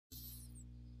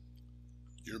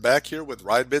You're back here with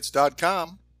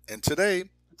ridebits.com, and today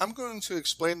I'm going to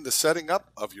explain the setting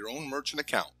up of your own merchant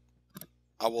account.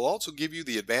 I will also give you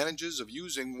the advantages of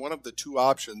using one of the two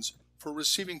options for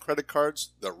receiving credit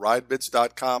cards that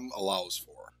ridebits.com allows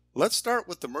for. Let's start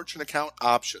with the merchant account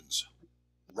options.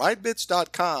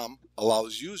 Ridebits.com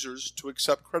allows users to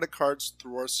accept credit cards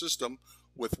through our system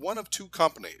with one of two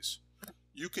companies.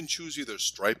 You can choose either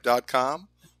Stripe.com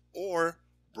or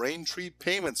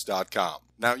BraintreePayments.com.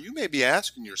 Now you may be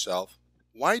asking yourself,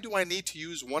 why do I need to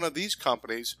use one of these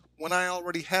companies when I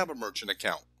already have a merchant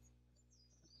account?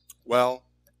 Well,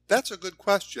 that's a good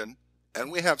question, and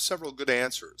we have several good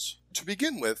answers. To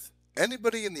begin with,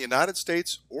 anybody in the United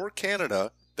States or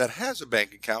Canada that has a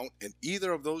bank account in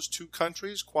either of those two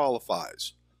countries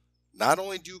qualifies. Not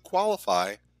only do you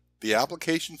qualify, the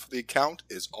application for the account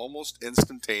is almost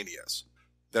instantaneous.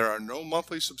 There are no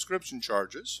monthly subscription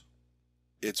charges.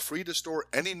 It's free to store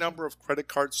any number of credit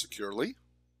cards securely.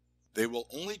 They will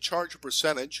only charge a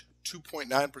percentage,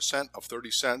 2.9% of 30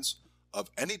 cents,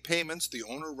 of any payments the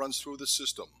owner runs through the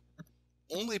system.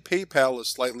 Only PayPal is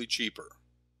slightly cheaper.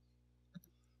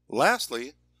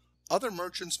 Lastly, other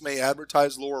merchants may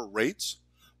advertise lower rates,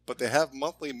 but they have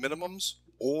monthly minimums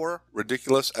or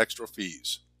ridiculous extra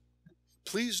fees.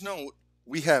 Please note,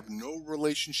 we have no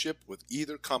relationship with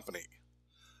either company.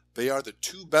 They are the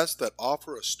two best that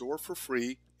offer a store for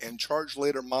free and charge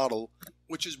later model,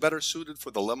 which is better suited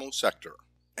for the limo sector.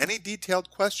 Any detailed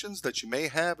questions that you may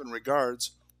have in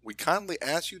regards, we kindly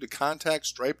ask you to contact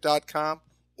Stripe.com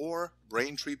or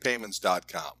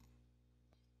BraintreePayments.com.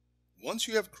 Once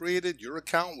you have created your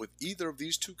account with either of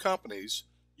these two companies,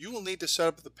 you will need to set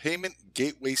up the payment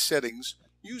gateway settings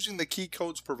using the key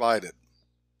codes provided.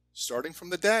 Starting from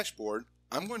the dashboard,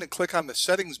 I'm going to click on the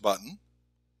Settings button.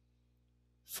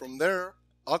 From there,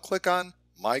 I'll click on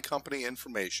My Company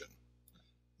Information.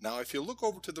 Now if you look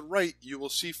over to the right, you will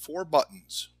see 4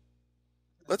 buttons.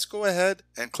 Let's go ahead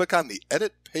and click on the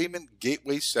Edit Payment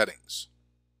Gateway Settings.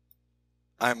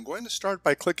 I'm going to start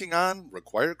by clicking on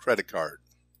Require Credit Card.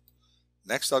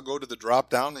 Next, I'll go to the drop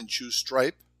down and choose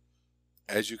Stripe.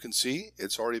 As you can see,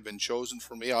 it's already been chosen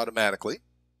for me automatically.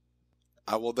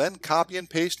 I will then copy and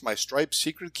paste my Stripe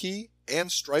secret key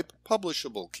and Stripe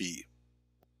publishable key.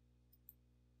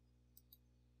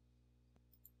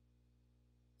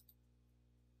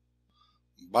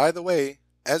 By the way,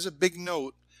 as a big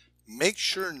note, make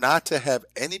sure not to have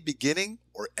any beginning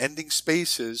or ending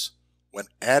spaces when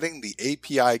adding the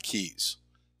API keys.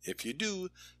 If you do,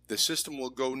 the system will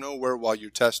go nowhere while you're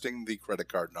testing the credit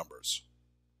card numbers.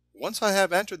 Once I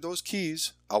have entered those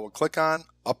keys, I will click on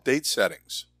Update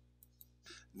Settings.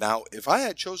 Now, if I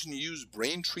had chosen to use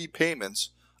Braintree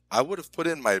Payments, I would have put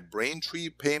in my Braintree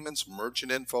Payments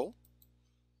merchant info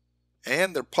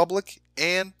and their public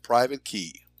and private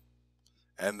key.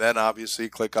 And then obviously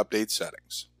click Update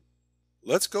Settings.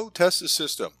 Let's go test the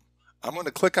system. I'm going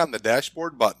to click on the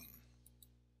Dashboard button.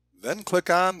 Then click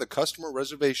on the Customer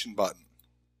Reservation button.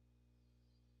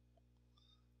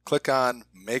 Click on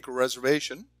Make a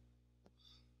Reservation.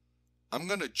 I'm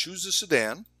going to choose a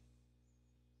sedan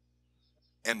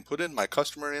and put in my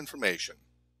customer information.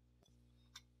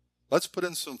 Let's put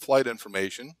in some flight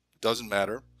information. Doesn't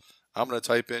matter. I'm going to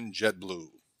type in JetBlue.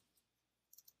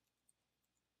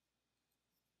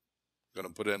 I'm going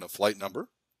to put in a flight number.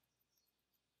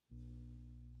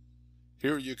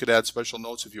 Here you could add special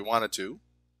notes if you wanted to.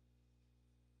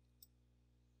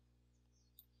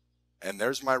 And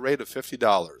there's my rate of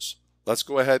 $50. Let's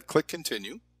go ahead, click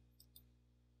Continue.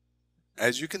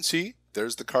 As you can see,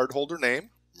 there's the cardholder name,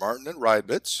 Martin and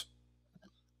Ridebits.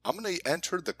 I'm going to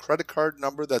enter the credit card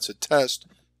number that's a test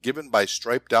given by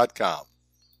Stripe.com.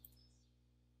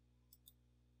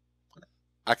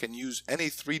 I can use any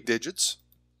 3 digits,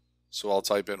 so I'll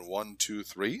type in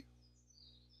 123.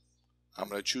 I'm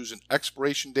going to choose an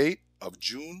expiration date of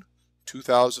June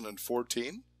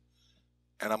 2014.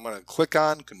 And I'm going to click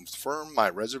on Confirm My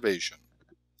Reservation.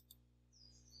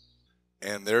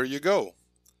 And there you go.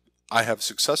 I have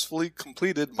successfully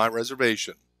completed my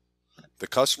reservation. The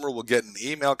customer will get an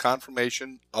email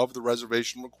confirmation of the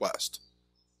reservation request.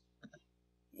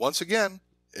 Once again,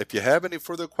 if you have any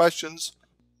further questions,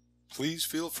 please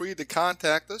feel free to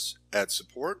contact us at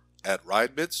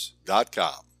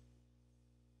support@ridebits.com.